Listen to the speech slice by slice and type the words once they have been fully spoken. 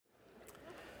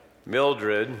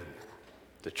Mildred,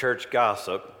 the church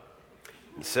gossip,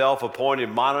 and self-appointed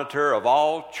monitor of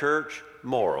all church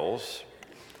morals,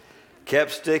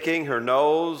 kept sticking her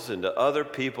nose into other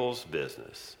people's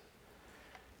business.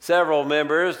 Several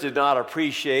members did not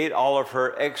appreciate all of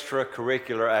her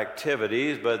extracurricular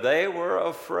activities, but they were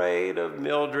afraid of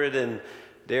Mildred and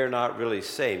dare not really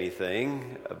say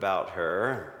anything about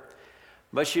her.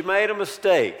 But she made a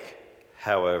mistake,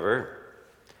 however,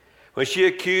 when she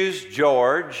accused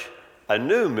George, a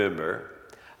new member,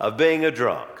 of being a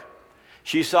drunk.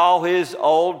 She saw his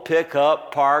old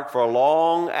pickup parked for a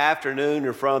long afternoon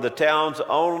in front of the town's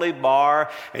only bar,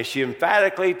 and she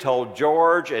emphatically told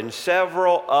George and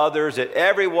several others that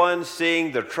everyone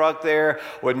seeing the truck there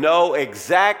would know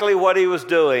exactly what he was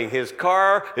doing. His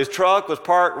truck was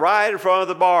parked right in front of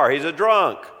the bar. He's a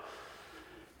drunk.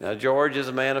 Now, George is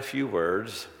a man of few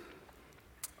words,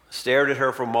 stared at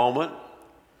her for a moment,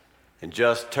 and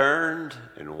just turned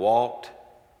and walked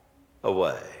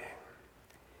away.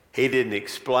 He didn't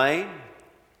explain,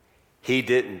 he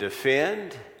didn't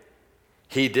defend,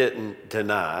 he didn't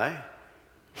deny.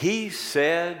 He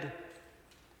said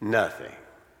nothing.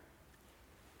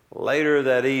 Later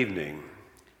that evening,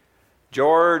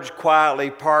 George quietly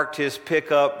parked his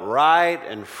pickup right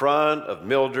in front of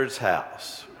Mildred's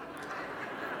house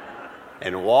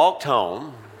and walked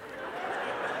home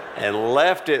and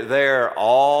left it there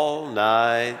all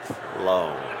night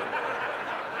long.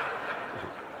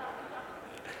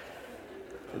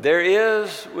 There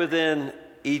is within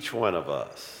each one of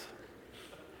us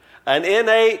an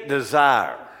innate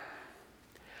desire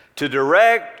to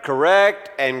direct,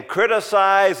 correct, and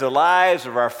criticize the lives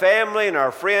of our family and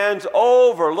our friends,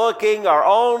 overlooking our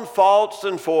own faults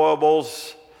and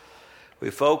foibles.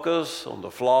 We focus on the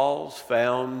flaws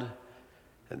found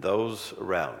in those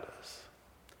around us.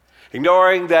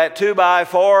 Ignoring that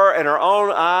 2x4 in our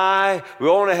own eye, we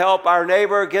want to help our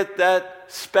neighbor get that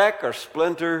speck or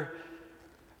splinter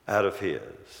out of his.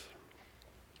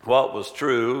 What was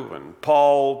true when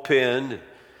Paul penned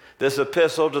this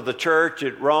epistle to the church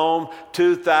at Rome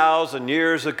 2,000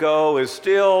 years ago is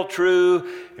still true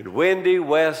in windy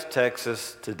West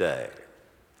Texas today.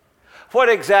 What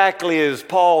exactly is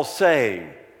Paul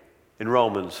saying in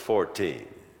Romans 14?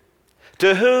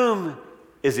 To whom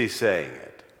is he saying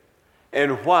it?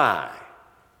 And why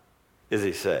is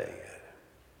he saying it?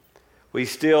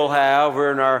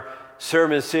 We're in our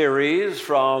sermon series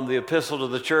from the epistle to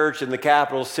the church in the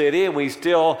capital city, and we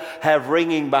still have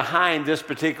ringing behind this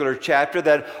particular chapter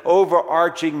that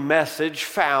overarching message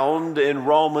found in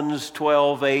Romans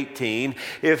 12:18.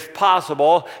 If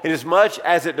possible, inasmuch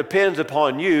as it depends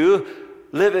upon you,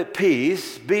 live at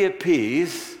peace, be at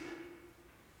peace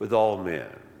with all men.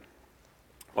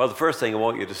 Well, the first thing I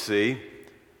want you to see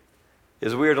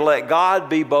is we are to let God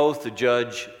be both the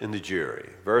judge and the jury.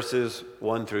 Verses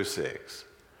 1 through 6.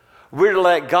 We're to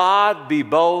let God be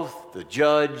both the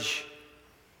judge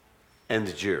and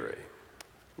the jury.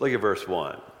 Look at verse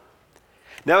 1.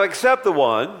 Now accept the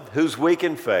one who's weak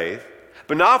in faith,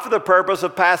 but not for the purpose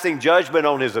of passing judgment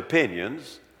on his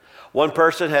opinions. One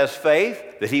person has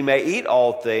faith that he may eat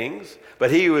all things,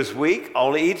 but he who is weak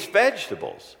only eats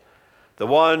vegetables. The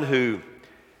one who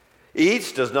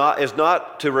eats is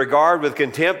not to regard with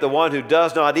contempt the one who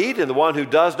does not eat, and the one who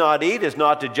does not eat is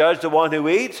not to judge the one who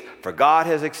eats, for God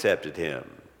has accepted him.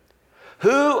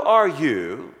 Who are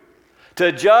you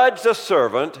to judge the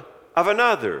servant of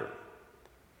another?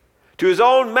 To his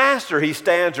own master he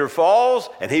stands or falls,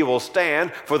 and he will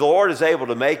stand, for the Lord is able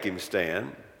to make him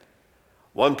stand.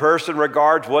 One person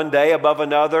regards one day above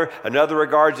another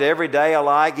regards every day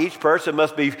alike. Each person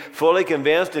must be fully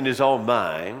convinced in his own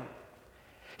mind.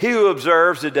 He who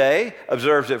observes the day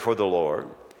observes it for the Lord,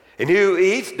 and he who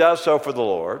eats does so for the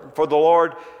Lord. To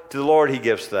the Lord he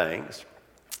gives thanks.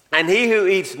 And he who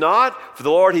eats not, for the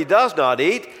Lord he does not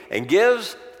eat, and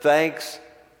gives thanks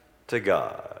to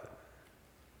God.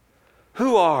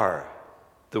 Who are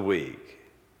the weak?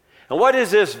 And what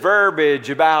is this verbiage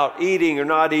about eating or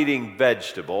not eating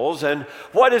vegetables? And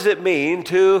what does it mean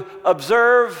to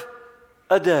observe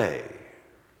a day?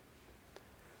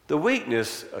 The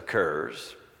weakness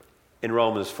occurs in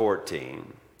Romans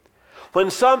 14,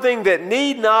 when something that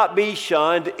need not be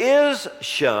shunned is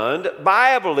shunned by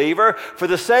a believer for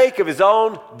the sake of his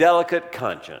own delicate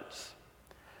conscience.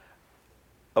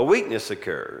 A weakness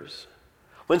occurs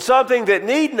when something that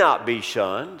need not be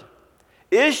shunned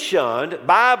is shunned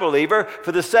by a believer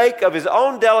for the sake of his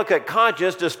own delicate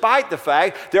conscience, despite the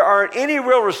fact there aren't any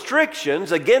real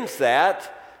restrictions against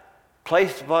that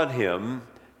placed upon him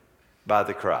by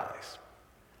the Christ.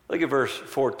 Look at verse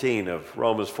 14 of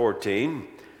Romans 14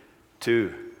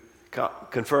 to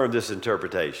confirm this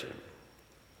interpretation.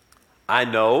 I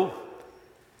know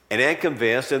and am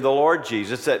convinced in the Lord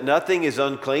Jesus that nothing is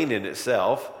unclean in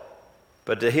itself,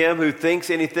 but to him who thinks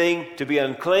anything to be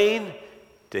unclean,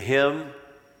 to him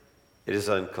it is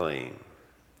unclean.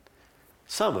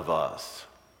 Some of us,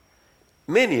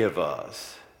 many of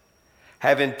us,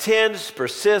 have intense,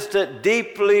 persistent,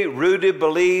 deeply rooted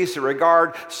beliefs that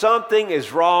regard something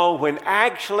is wrong when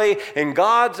actually, in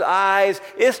God's eyes,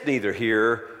 it's neither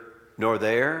here nor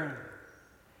there.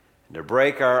 And to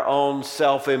break our own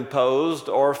self-imposed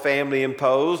or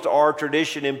family-imposed or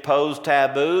tradition-imposed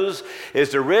taboos is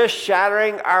to risk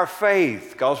shattering our faith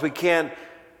because we can't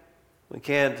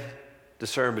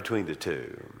discern between the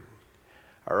two.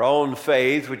 Our own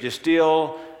faith, which is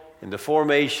still in the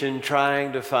formation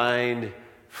trying to find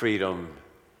freedom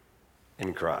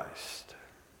in Christ.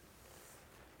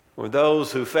 When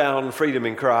those who found freedom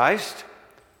in Christ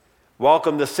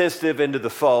welcome the sensitive into the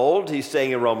fold, he's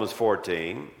saying in Romans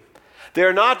 14,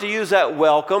 they're not to use that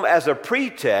welcome as a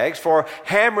pretext for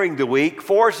hammering the weak,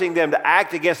 forcing them to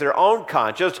act against their own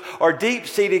conscience or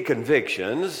deep-seated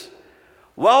convictions.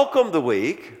 Welcome the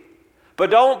weak, but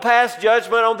don't pass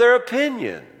judgment on their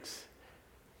opinions,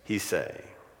 he's saying.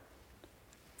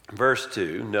 Verse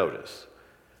 2, notice.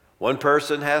 One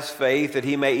person has faith that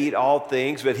he may eat all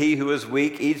things, but he who is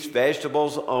weak eats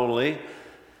vegetables only.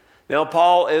 Now,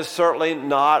 Paul is certainly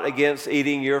not against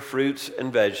eating your fruits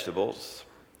and vegetables.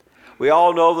 We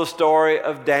all know the story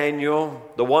of Daniel,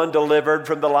 the one delivered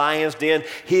from the lion's den.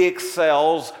 He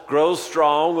excels, grows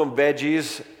strong on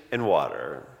veggies and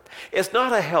water. It's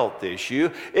not a health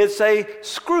issue. It's a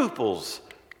scruples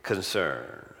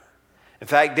concern. In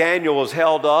fact, Daniel was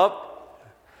held up,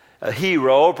 a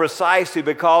hero, precisely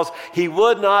because he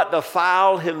would not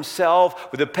defile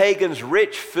himself with the pagans'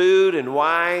 rich food and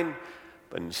wine,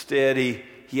 but instead he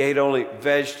ate only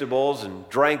vegetables and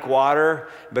drank water.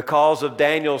 Because of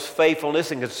Daniel's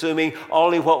faithfulness in consuming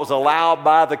only what was allowed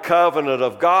by the covenant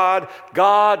of God,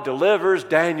 God delivers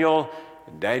Daniel,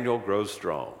 and Daniel grows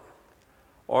strong.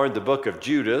 Or in the book of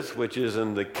Judith, which is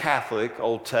in the Catholic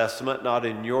Old Testament, not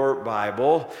in your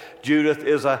Bible, Judith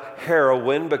is a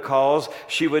heroine because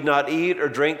she would not eat or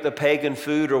drink the pagan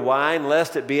food or wine,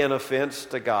 lest it be an offense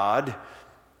to God.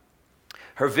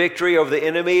 Her victory over the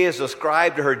enemy is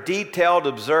ascribed to her detailed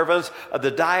observance of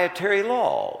the dietary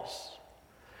laws.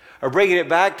 Or bringing it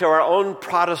back to our own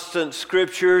Protestant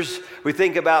scriptures, we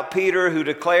think about Peter, who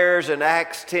declares in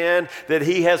Acts 10 that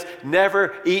he has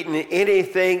never eaten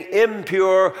anything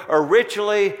impure or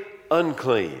ritually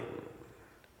unclean.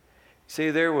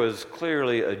 See, there was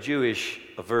clearly a Jewish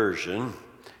aversion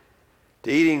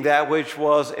to eating that which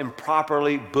was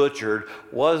improperly butchered.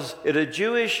 Was it a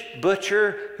Jewish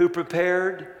butcher who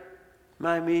prepared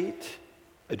my meat?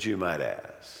 A Jew might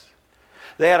ask.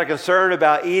 They had a concern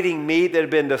about eating meat that had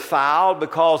been defiled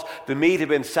because the meat had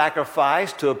been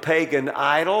sacrificed to a pagan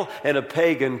idol in a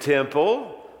pagan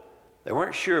temple. They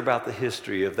weren't sure about the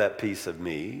history of that piece of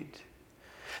meat.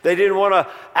 They didn't want to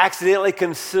accidentally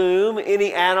consume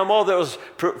any animal that was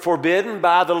forbidden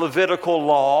by the Levitical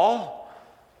law.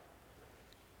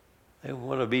 They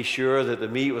want to be sure that the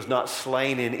meat was not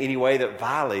slain in any way that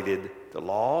violated the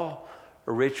law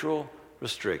or ritual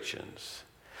restrictions.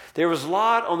 There was a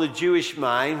lot on the Jewish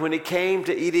mind when it came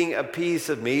to eating a piece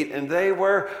of meat, and they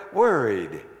were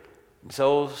worried. And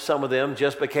so some of them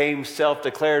just became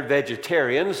self-declared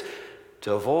vegetarians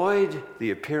to avoid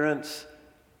the appearance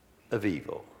of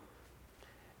evil.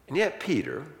 And yet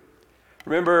Peter,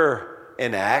 remember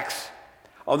in Acts,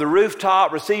 on the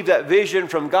rooftop, received that vision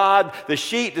from God. The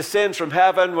sheet descends from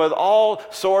heaven with all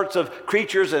sorts of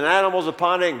creatures and animals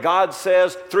upon it. And God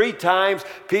says 3 times,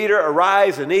 Peter,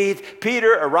 arise and eat.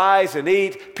 Peter, arise and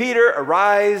eat. Peter,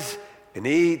 arise and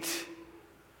eat.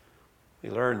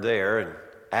 We learned there in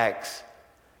Acts,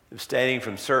 abstaining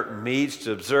from certain meats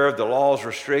to observe the law's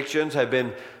restrictions had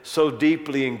been so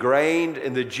deeply ingrained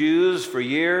in the Jews for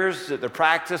years that the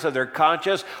practice of their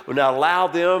conscience would not allow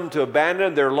them to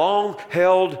abandon their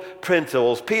long-held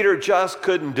principles. Peter just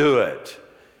couldn't do it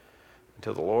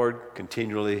until the Lord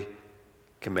continually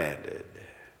commanded.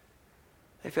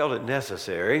 They felt it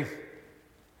necessary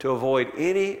to avoid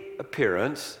any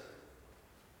appearance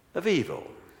of evil.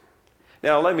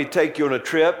 Now, let me take you on a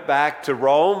trip back to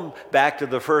Rome, back to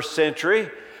the first century.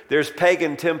 There's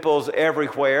pagan temples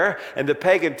everywhere, and the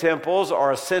pagan temples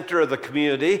are a center of the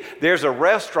community. There's a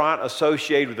restaurant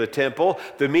associated with the temple.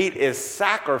 The meat is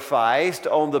sacrificed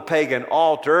on the pagan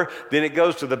altar. Then it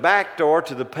goes to the back door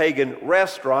to the pagan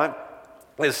restaurant.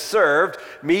 Is served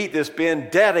meat that's been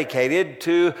dedicated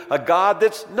to a God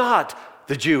that's not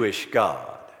the Jewish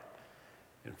God.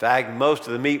 In fact, most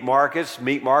of the meat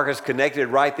markets connected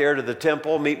right there to the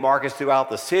temple, meat markets throughout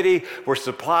the city, were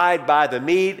supplied by the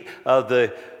meat of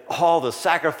all the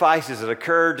sacrifices that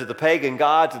occurred to the pagan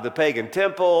gods, to the pagan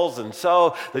temples. And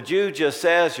so the Jew just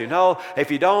says, if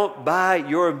you don't buy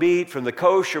your meat from the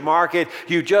kosher market,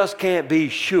 you just can't be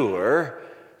sure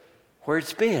where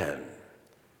it's been,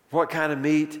 what kind of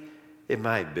meat it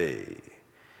might be.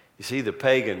 You see, the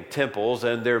pagan temples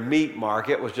and their meat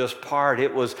market was just part.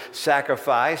 It was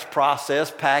sacrificed,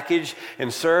 processed, packaged,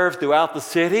 and served throughout the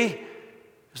city. It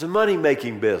was a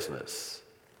money-making business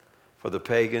for the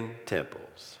pagan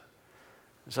temples.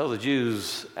 And so the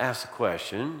Jews asked the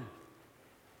question,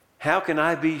 how can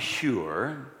I be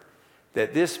sure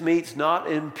that this meat's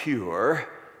not impure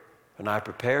when I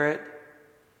prepare it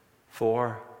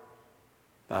for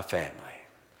my family?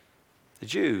 The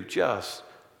Jew just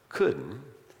couldn't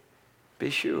be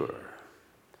sure.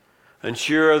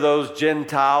 Unsure of those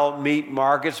Gentile meat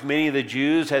markets, many of the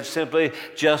Jews had simply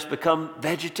just become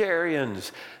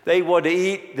vegetarians. They wanted to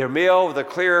eat their meal with a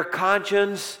clear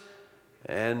conscience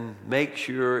and make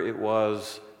sure it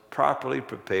was properly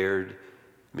prepared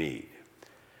meat.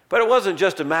 But it wasn't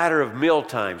just a matter of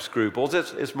mealtime scruples.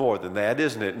 It's more than that,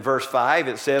 isn't it? In verse 5,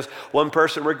 it says, one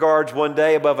person regards one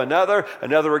day above another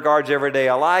regards every day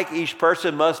alike. Each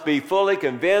person must be fully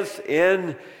convinced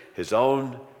in his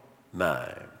own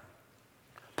mind.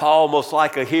 Paul, most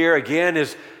likely here again,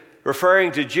 is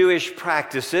referring to Jewish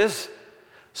practices.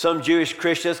 Some Jewish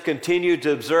Christians continue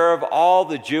to observe all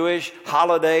the Jewish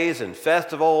holidays and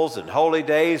festivals and holy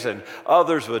days, and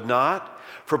others would not.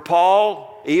 For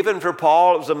Paul, even for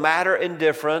Paul, it was a matter of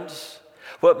indifference.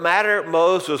 What mattered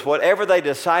most was whatever they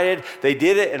decided, they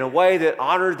did it in a way that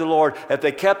honored the Lord. If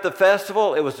they kept the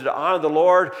festival, it was to honor the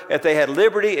Lord. If they had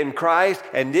liberty in Christ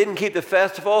and didn't keep the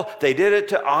festival, they did it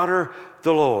to honor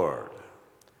the Lord.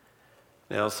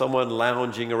 Now, someone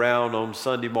lounging around on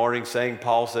Sunday morning saying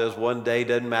Paul says one day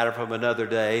doesn't matter from another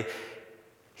day,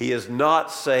 he is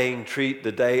not saying treat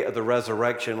the day of the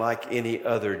resurrection like any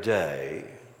other day.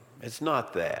 It's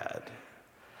not that.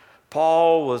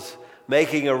 Paul was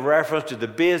making a reference to the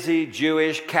busy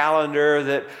Jewish calendar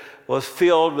that was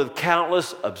filled with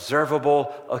countless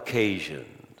observable occasions.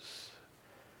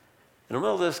 In the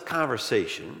middle of this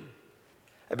conversation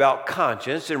about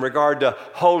conscience in regard to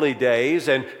holy days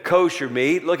and kosher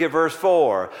meat, look at verse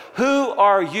 4. Who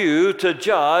are you to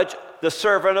judge the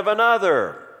servant of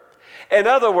another? In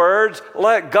other words,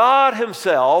 let God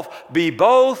himself be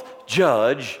both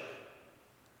judge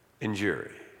and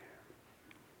jury.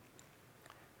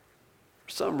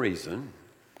 For some reason,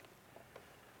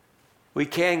 we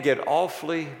can get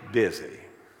awfully busy,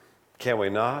 can we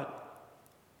not?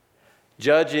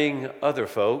 Judging other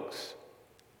folks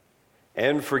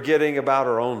and forgetting about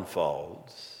our own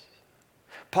faults.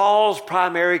 Paul's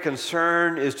primary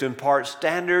concern is to impart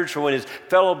standards for when his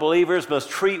fellow believers must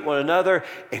treat one another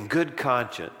in good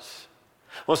conscience.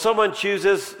 When someone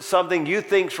chooses something you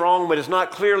think's wrong but is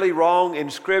not clearly wrong in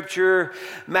Scripture,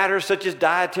 matters such as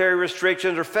dietary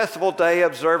restrictions or festival day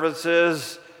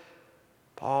observances,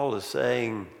 Paul is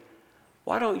saying,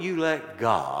 why don't you let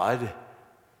God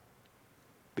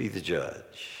be the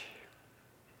judge?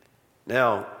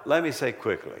 Now, let me say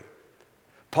quickly,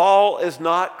 Paul is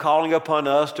not calling upon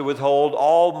us to withhold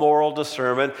all moral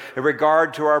discernment in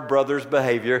regard to our brother's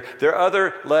behavior. There are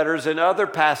other letters and other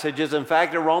passages. In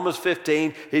fact, in Romans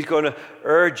 15, he's going to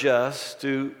urge us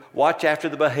to watch after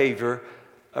the behavior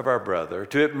of our brother,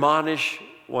 to admonish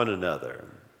one another.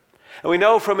 And we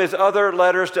know from his other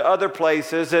letters to other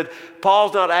places that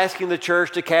Paul's not asking the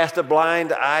church to cast a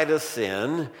blind eye to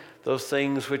sin, those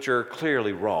things which are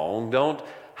clearly wrong. Don't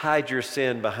hide your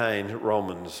sin behind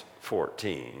Romans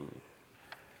 14.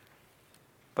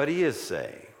 But he is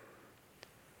saying,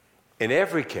 in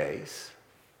every case,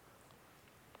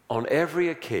 on every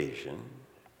occasion,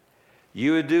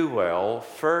 you would do well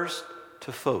first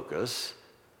to focus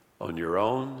on your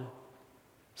own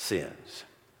sins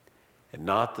and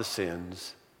not the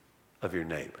sins of your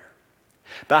neighbor.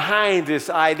 Behind this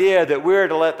idea that we're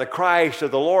to let the Christ or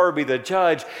the Lord be the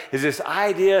judge is this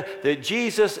idea that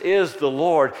Jesus is the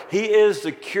Lord. He is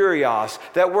the Kyrios.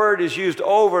 That word is used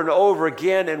over and over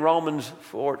again in Romans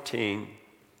 14.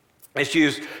 It's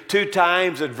used 2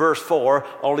 times in verse 4,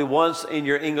 only once in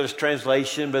your English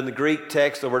translation, but in the Greek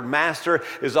text, the word master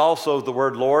is also the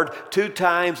word Lord. 2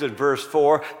 times in verse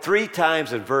 4, 3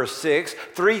 times in verse 6,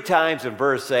 3 times in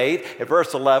verse 8, in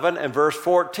verse 11, and verse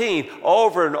 14.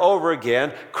 Over and over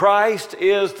again, Christ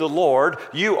is the Lord.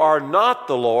 You are not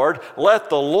the Lord. Let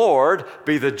the Lord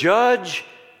be the judge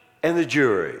and the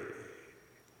jury.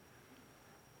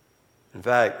 In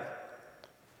fact,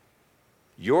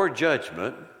 your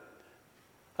judgment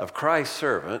of Christ's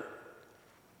servant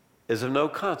is of no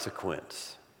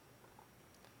consequence.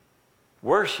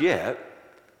 Worse yet,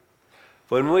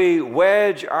 when we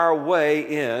wedge our way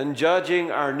in,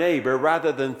 judging our neighbor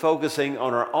rather than focusing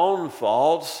on our own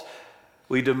faults,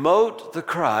 we demote the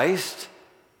Christ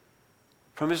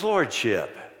from his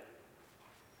lordship.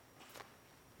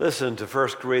 Listen to 1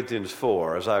 Corinthians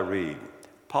 4 as I read.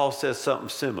 Paul says something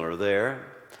similar there.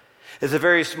 It's a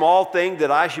very small thing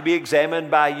that I should be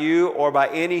examined by you or by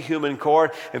any human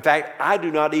court. In fact, I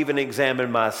do not even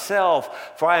examine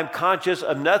myself, for I am conscious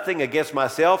of nothing against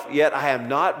myself, yet I am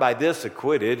not by this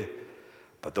acquitted.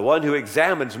 But the one who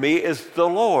examines me is the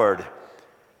Lord.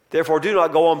 Therefore, do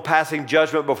not go on passing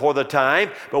judgment before the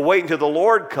time, but wait until the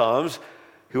Lord comes,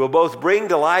 who will both bring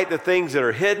to light the things that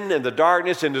are hidden in the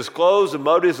darkness and disclose the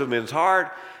motives of men's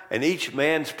heart, and each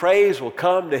man's praise will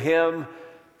come to him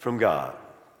from God.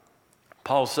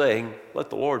 Paul's saying,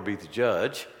 let the Lord be the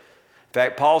judge. In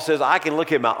fact, Paul says, I can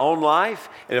look at my own life,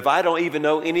 and if I don't even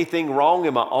know anything wrong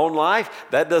in my own life,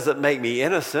 that doesn't make me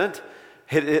innocent.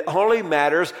 It only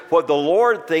matters what the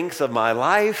Lord thinks of my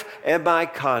life and my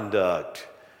conduct.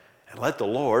 And let the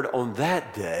Lord on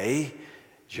that day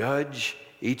judge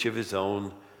each of his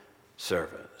own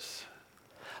servants.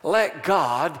 Let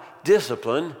God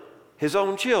discipline his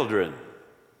own children.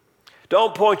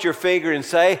 Don't point your finger and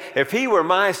say, if he were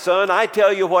my son, I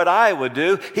tell you what I would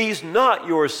do. He's not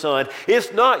your son.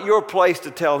 It's not your place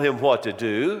to tell him what to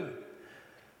do.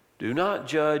 Do not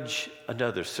judge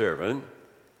another servant.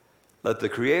 Let the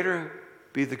Creator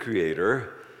be the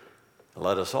Creator. And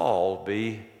let us all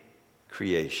be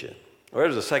creation.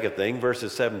 There's the second thing,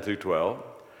 verses 7 through 12.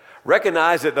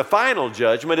 Recognize that the final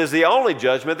judgment is the only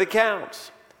judgment that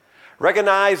counts.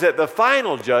 Recognize that the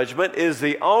final judgment is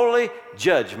the only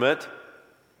judgment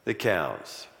that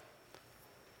counts.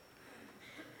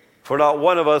 For not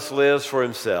one of us lives for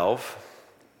himself,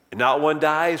 and not one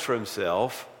dies for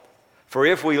himself. For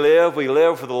if we live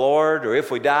for the Lord, or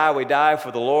if we die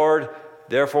for the Lord.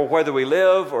 Therefore, whether we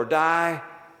live or die,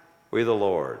 we're the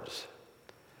Lord's.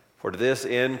 For to this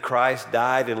end Christ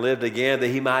died and lived again, that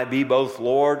he might be both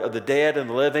Lord of the dead and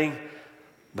the living.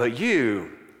 But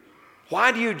you,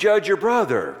 why do you judge your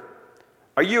brother?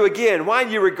 Why do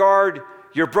you regard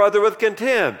your brother with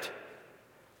contempt?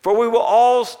 For we will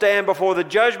all stand before the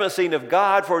judgment seat of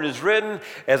God, for it is written,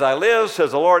 as I live,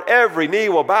 says the Lord, every knee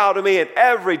will bow to me, and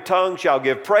every tongue shall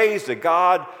give praise to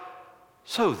God.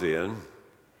 So then,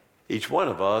 each one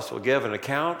of us will give an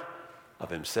account of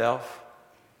himself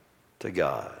to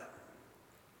God.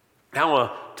 Now I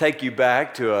want to take you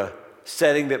back to a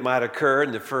setting that might occur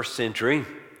in the first century.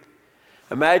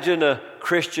 Imagine a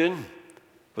Christian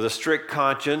with a strict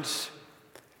conscience,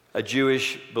 a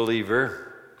Jewish believer,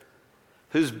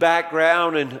 whose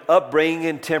background and upbringing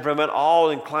and temperament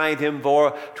all inclined him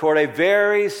toward a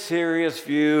very serious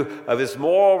view of his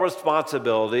moral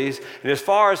responsibilities. And as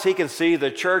far as he can see,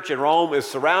 the church in Rome is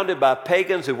surrounded by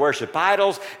pagans who worship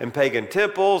idols and pagan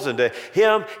temples. And to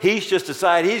him, he's just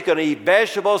decided he's going to eat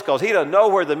vegetables because he doesn't know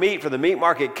where the meat from the meat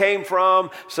market came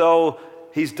from. So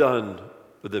he's done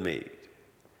with the meat.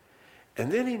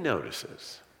 And then he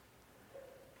notices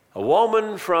a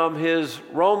woman from his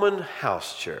Roman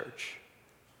house church.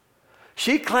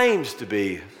 She claims to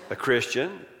be a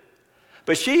Christian,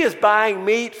 but she is buying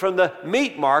meat from the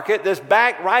meat market that's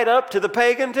backed right up to the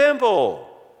pagan temple.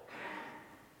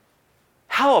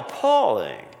 How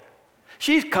appalling.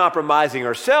 She's compromising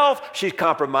herself. She's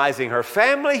compromising her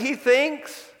family, he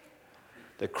thinks.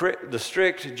 The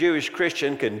strict Jewish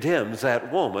Christian condemns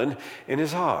that woman in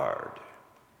his heart.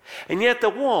 And yet the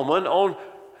woman,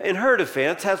 in her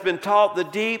defense, has been taught the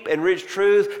deep and rich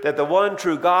truth that the one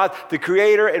true God, the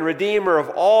creator and redeemer of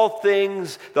all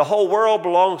things, the whole world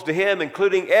belongs to him,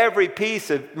 including every piece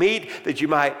of meat that you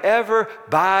might ever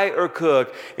buy or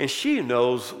cook. And she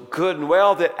knows good and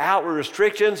well that outward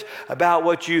restrictions about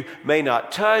what you may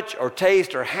not touch or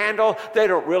taste or handle, they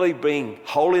don't really bring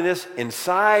holiness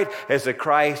inside as the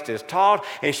Christ is taught.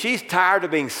 And she's tired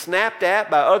of being snapped at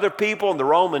by other people in the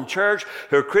Roman church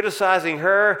who are criticizing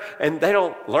her, and they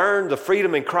don't learn the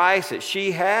freedom in Christ that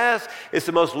she has. It's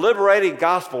the most liberating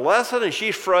gospel lesson, and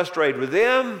she's frustrated with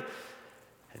them.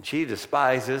 And she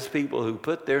despises people who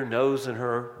put their nose in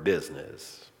her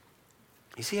business.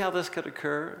 You see how this could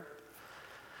occur?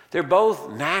 They're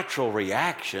both natural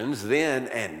reactions then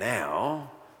and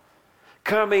now,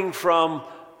 coming from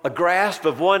a grasp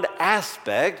of one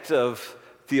aspect of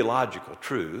theological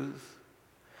truth.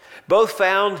 Both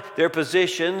found their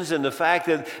positions in the fact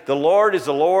that the Lord is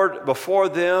the Lord before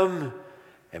them,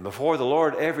 and before the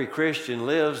Lord every Christian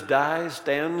lives, dies,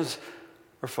 stands,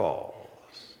 or falls.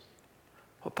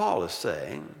 What Paul is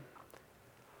saying,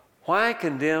 Why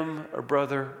condemn a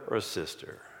brother or a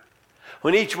sister?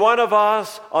 When each one of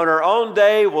us on our own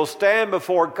day will stand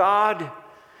before God,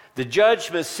 the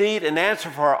judgment seat, and answer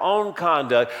for our own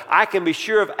conduct, I can be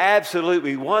sure of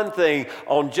absolutely one thing.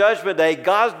 On Judgment Day,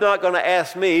 God's not going to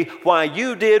ask me why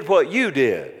you did what you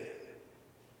did.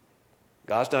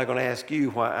 God's not going to ask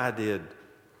you why I did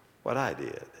what I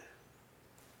did.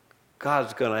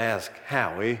 God's going to ask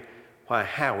Howie why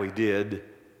Howie did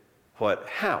what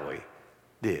Howie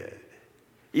did.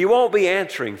 You won't be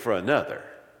answering for another.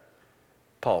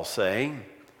 Paul's saying,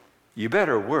 you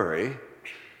better worry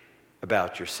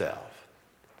about yourself.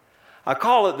 I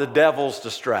call it the devil's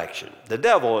distraction. The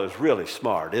devil is really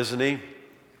smart, isn't he?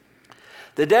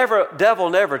 The devil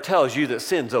never tells you that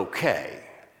sin's okay.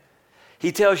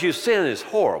 He tells you sin is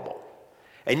horrible,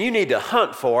 and you need to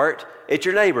hunt for it at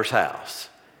your neighbor's house.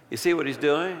 You see what he's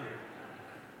doing?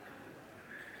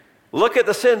 Look at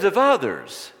the sins of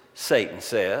others, Satan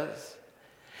says.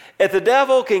 If the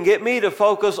devil can get me to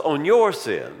focus on your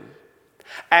sin,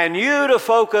 and you to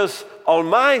focus on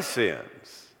my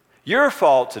sins, your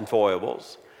faults and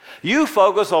foibles, you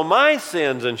focus on my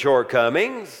sins and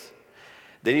shortcomings,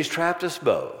 then he's trapped us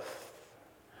both.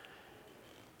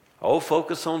 Oh,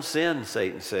 focus on sin,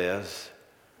 Satan says.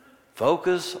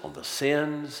 Focus on the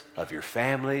sins of your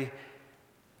family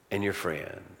and your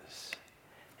friends.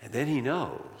 And then he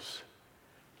knows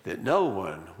that no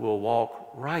one will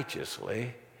walk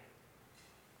righteously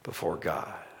before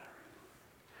God.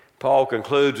 Paul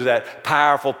concludes that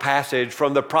powerful passage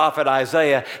from the prophet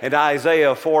Isaiah in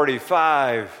Isaiah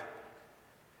 45.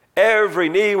 Every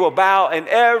knee will bow and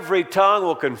every tongue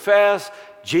will confess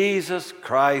Jesus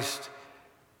Christ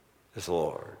is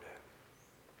Lord.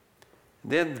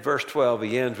 Then verse 12,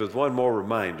 he ends with one more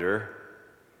reminder.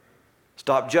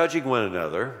 Stop judging one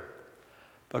another,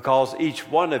 because each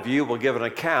one of you will give an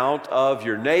account of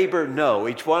your neighbor. No,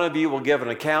 each one of you will give an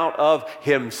account of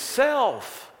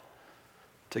himself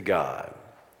to God.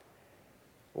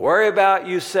 Worry about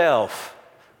yourself,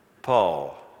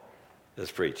 Paul is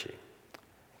preaching.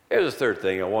 Here's the third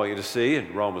thing I want you to see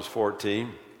in Romans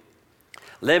 14.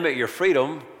 Limit your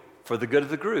freedom for the good of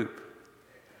the group.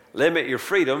 Limit your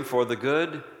freedom for the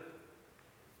good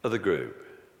of the group.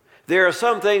 There are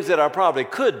some things that I probably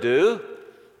could do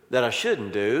that I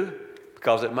shouldn't do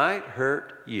because it might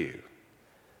hurt you.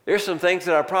 There's some things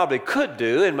that I probably could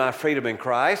do in my freedom in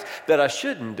Christ that I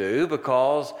shouldn't do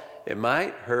because it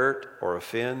might hurt or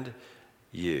offend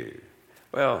you.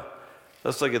 Well,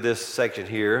 let's look at this section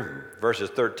here, verses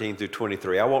 13 through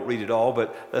 23. I won't read it all,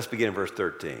 but let's begin in verse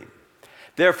 13.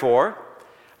 Therefore,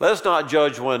 let us not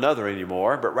judge one another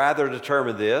anymore, but rather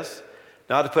determine this,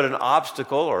 not to put an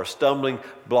obstacle or a stumbling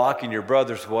block in your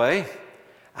brother's way.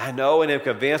 I know and am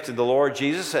convinced in the Lord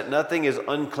Jesus that nothing is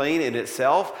unclean in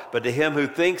itself, but to him who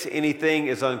thinks anything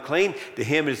is unclean, to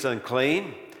him it is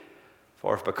unclean.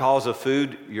 For if because of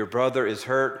food your brother is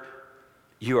hurt,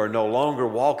 you are no longer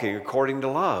walking according to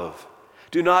love.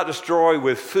 Do not destroy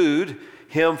with food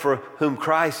him for whom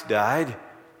Christ died.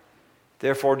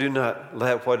 Therefore, do not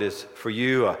let what is for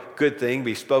you a good thing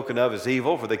be spoken of as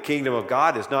evil, for the kingdom of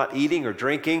God is not eating or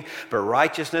drinking, but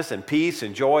righteousness and peace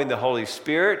and joy in the Holy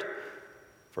Spirit.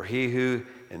 For he who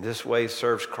in this way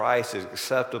serves Christ is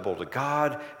acceptable to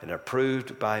God and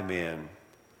approved by men.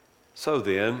 So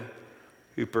then,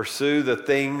 who pursue the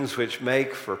things which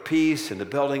make for peace and the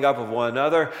building up of one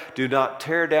another, do not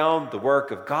tear down the work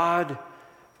of God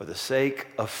for the sake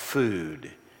of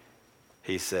food,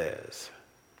 he says.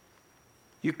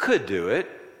 You could do it.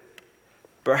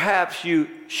 Perhaps you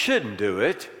shouldn't do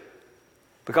it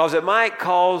because it might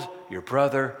cause your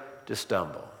brother to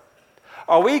stumble.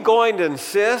 Are we going to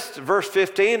insist, verse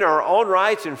 15, our own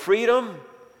rights and freedom?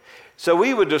 So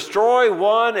we would destroy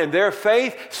one in their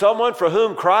faith, someone for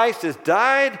whom Christ has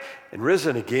died and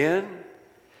risen again?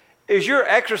 Is your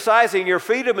exercising your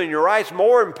freedom and your rights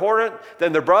more important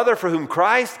than the brother for whom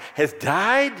Christ has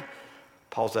died?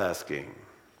 Paul's asking.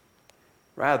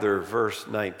 Rather, verse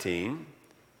 19,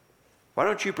 why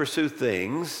don't you pursue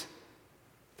things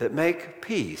that make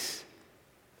peace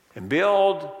and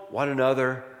build one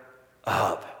another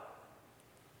up?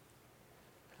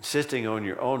 Insisting on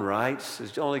your own rights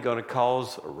is only going to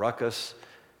cause a ruckus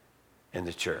in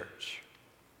the church.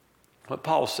 What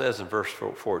Paul says in verse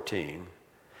 14,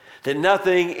 that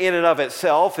nothing in and of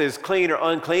itself is clean or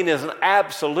unclean, is an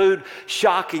absolute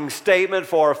shocking statement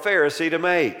for a Pharisee to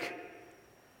make.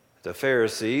 The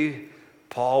Pharisee,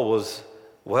 Paul was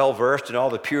well versed in all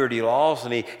the purity laws,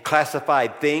 and he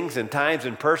classified things and times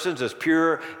and persons as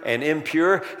pure and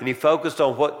impure, and he focused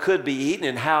on what could be eaten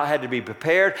and how it had to be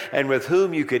prepared and with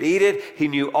whom you could eat it. He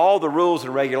knew all the rules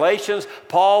and regulations.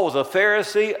 Paul was a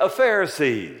Pharisee of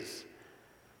Pharisees.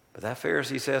 But that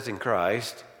Pharisee says in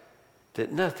Christ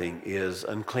that nothing is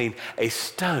unclean. A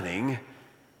stunning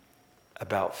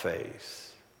about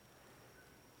face.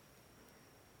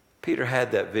 Peter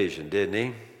had that vision, didn't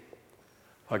he?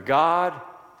 What God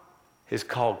is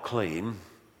called clean,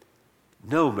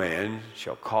 no man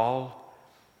shall call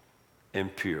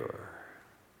impure.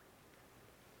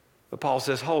 But Paul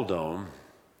says, hold on.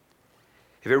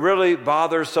 If it really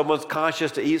bothers someone's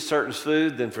conscience to eat certain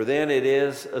food, then for them it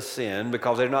is a sin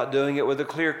because they're not doing it with a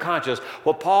clear conscience.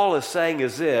 What Paul is saying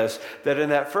is this, that in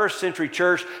that first century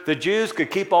church, the Jews could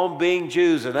keep on being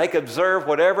Jews and they could observe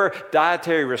whatever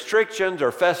dietary restrictions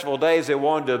or festival days they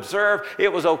wanted to observe.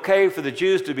 It was okay for the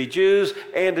Jews to be Jews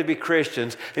and to be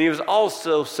Christians. And he was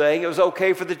also saying it was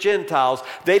okay for the Gentiles.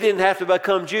 They didn't have to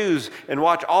become Jews and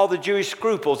watch all the Jewish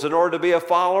scruples in order to be a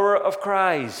follower of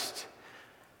Christ.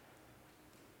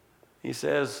 He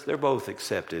says they're both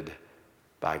accepted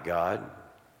by God.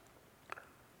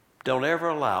 Don't ever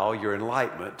allow your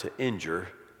enlightenment to injure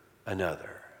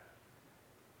another.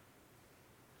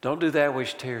 Don't do that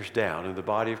which tears down in the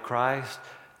body of Christ.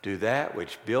 Do that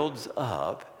which builds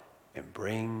up and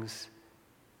brings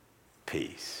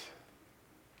peace.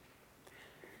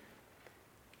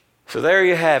 So there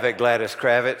you have it, Gladys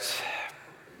Kravitz.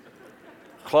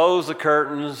 Close the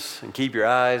curtains and keep your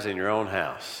eyes in your own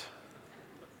house.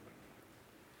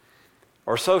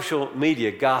 Or social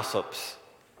media gossips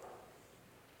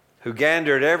who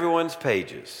gander at everyone's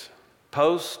pages,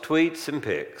 posts, tweets, and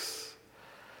pics,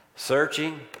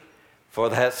 searching for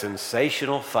that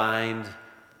sensational find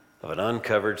of an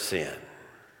uncovered sin.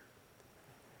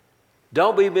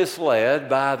 Don't be misled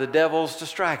by the devil's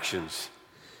distractions,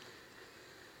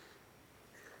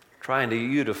 trying to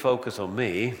get you to focus on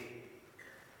me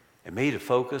and me to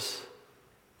focus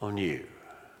on you.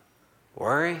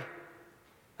 Worry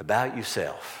about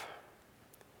yourself.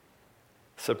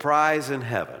 Surprise in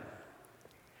heaven.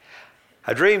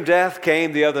 I dreamed death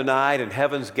came the other night and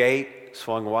heaven's gate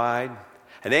swung wide.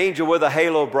 An angel with a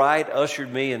halo bright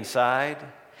ushered me inside.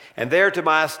 And there to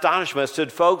my astonishment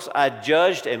stood folks I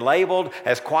judged and labeled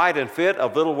as quiet and fit,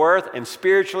 of little worth, and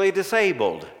spiritually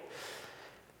disabled.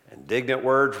 Indignant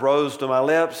words rose to my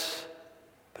lips,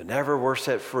 but never were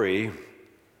set free.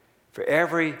 For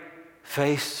every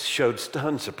face showed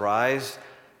stunned surprise.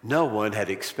 No one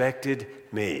had expected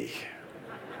me.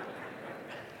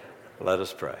 Let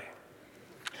us pray.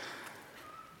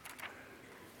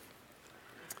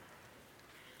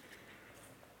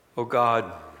 Oh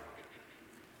God,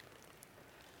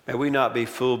 may we not be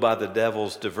fooled by the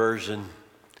devil's diversion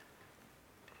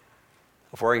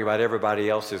of worrying about everybody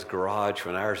else's garage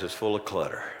when ours is full of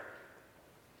clutter.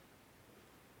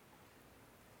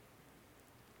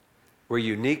 We're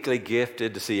uniquely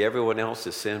gifted to see everyone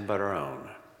else's sin but our own.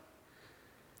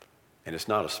 And it's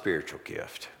not a spiritual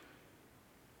gift.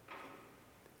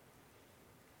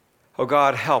 Oh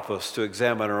God, help us to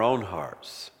examine our own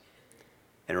hearts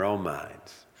and our own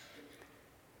minds.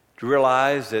 To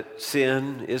realize that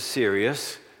sin is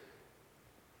serious.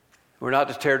 We're not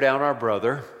to tear down our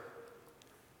brother,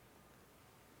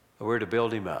 but we're to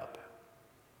build him up.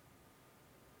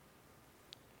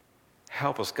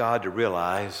 Help us, God, to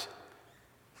realize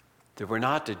that we're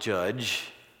not to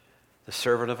judge the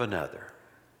servant of another.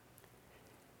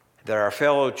 That our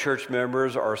fellow church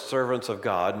members are servants of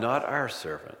God, not our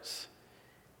servants.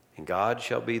 And God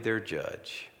shall be their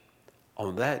judge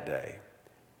on that day,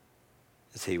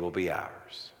 as he will be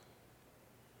ours.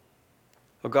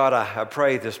 Oh God, I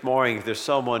pray this morning if there's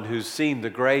someone who's seen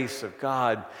the grace of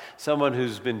God, someone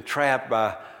who's been trapped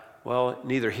by,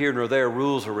 neither here nor there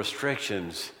rules or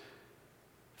restrictions,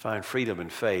 find freedom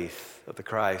and faith of the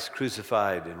Christ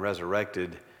crucified and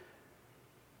resurrected.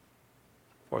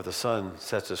 For the Son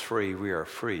sets us free, we are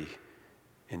free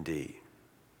indeed.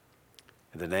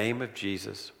 In the name of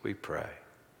Jesus we pray.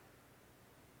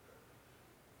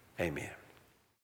 Amen.